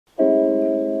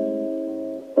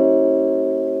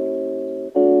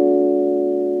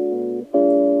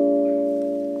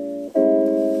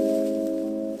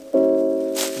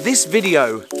This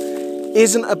video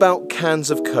isn't about cans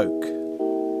of Coke,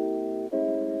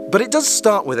 but it does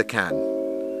start with a can.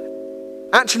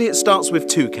 Actually, it starts with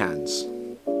two cans.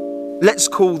 Let's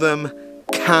call them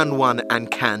Can 1 and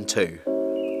Can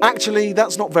 2. Actually,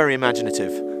 that's not very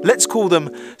imaginative. Let's call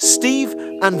them Steve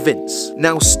and Vince.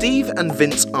 Now, Steve and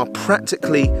Vince are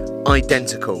practically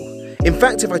identical. In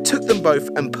fact, if I took them both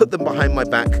and put them behind my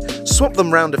back, swapped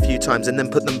them round a few times and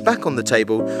then put them back on the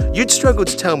table, you'd struggle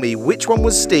to tell me which one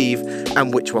was Steve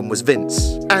and which one was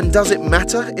Vince. And does it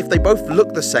matter? If they both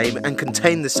look the same and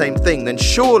contain the same thing, then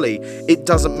surely it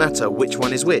doesn't matter which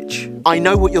one is which. I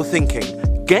know what you're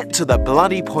thinking. Get to the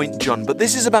bloody point, John, but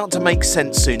this is about to make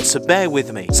sense soon, so bear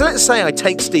with me. So let's say I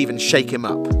take Steve and shake him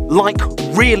up. Like,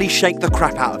 really shake the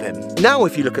crap out of him. Now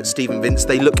if you look at Steve and Vince,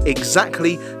 they look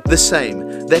exactly the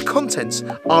same. Their contents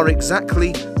are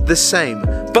exactly the same.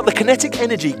 But the kinetic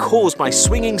energy caused by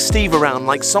swinging Steve around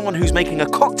like someone who's making a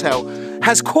cocktail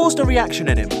has caused a reaction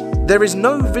in him. There is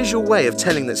no visual way of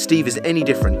telling that Steve is any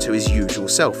different to his usual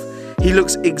self. He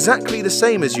looks exactly the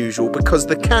same as usual because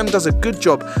the can does a good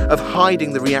job of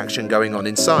hiding the reaction going on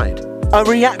inside. A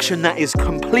reaction that is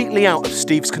completely out of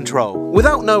Steve's control.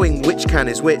 Without knowing which can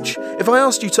is which, if I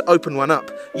asked you to open one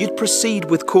up, you'd proceed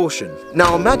with caution.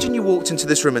 Now imagine you walked into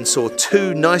this room and saw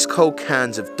two nice cold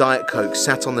cans of Diet Coke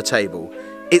sat on the table.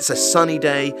 It's a sunny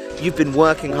day, you've been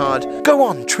working hard. Go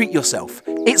on, treat yourself.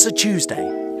 It's a Tuesday.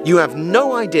 You have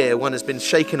no idea one has been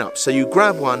shaken up, so you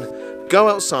grab one, go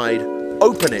outside,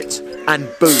 open it, and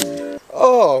boom.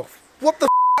 Oh, what the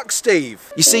fuck,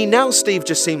 Steve? You see, now Steve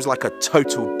just seems like a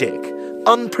total dick.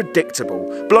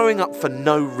 Unpredictable, blowing up for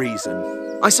no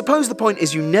reason. I suppose the point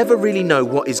is you never really know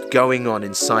what is going on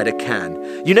inside a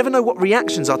can. You never know what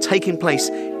reactions are taking place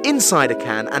inside a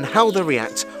can and how they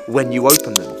react when you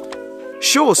open them.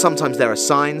 Sure, sometimes there are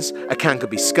signs, a can could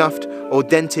be scuffed or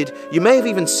dented, you may have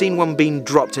even seen one being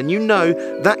dropped and you know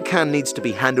that can needs to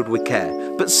be handled with care.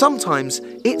 But sometimes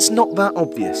it's not that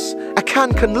obvious. A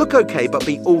can look okay but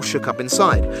be all shook up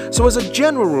inside. So as a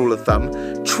general rule of thumb,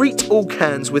 treat all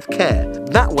cans with care.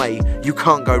 That way you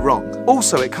can't go wrong.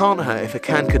 Also, it can't hurt if a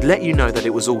can could let you know that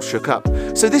it was all shook up.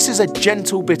 So this is a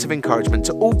gentle bit of encouragement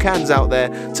to all cans out there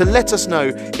to let us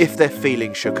know if they're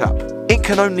feeling shook up. It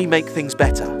can only make things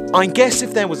better. I guess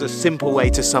if there was a simple way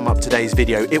to sum up today's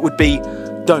video, it would be,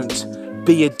 don't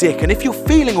be a dick. And if you're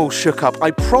feeling all shook up,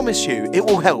 I promise you it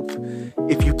will help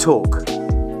if you talk.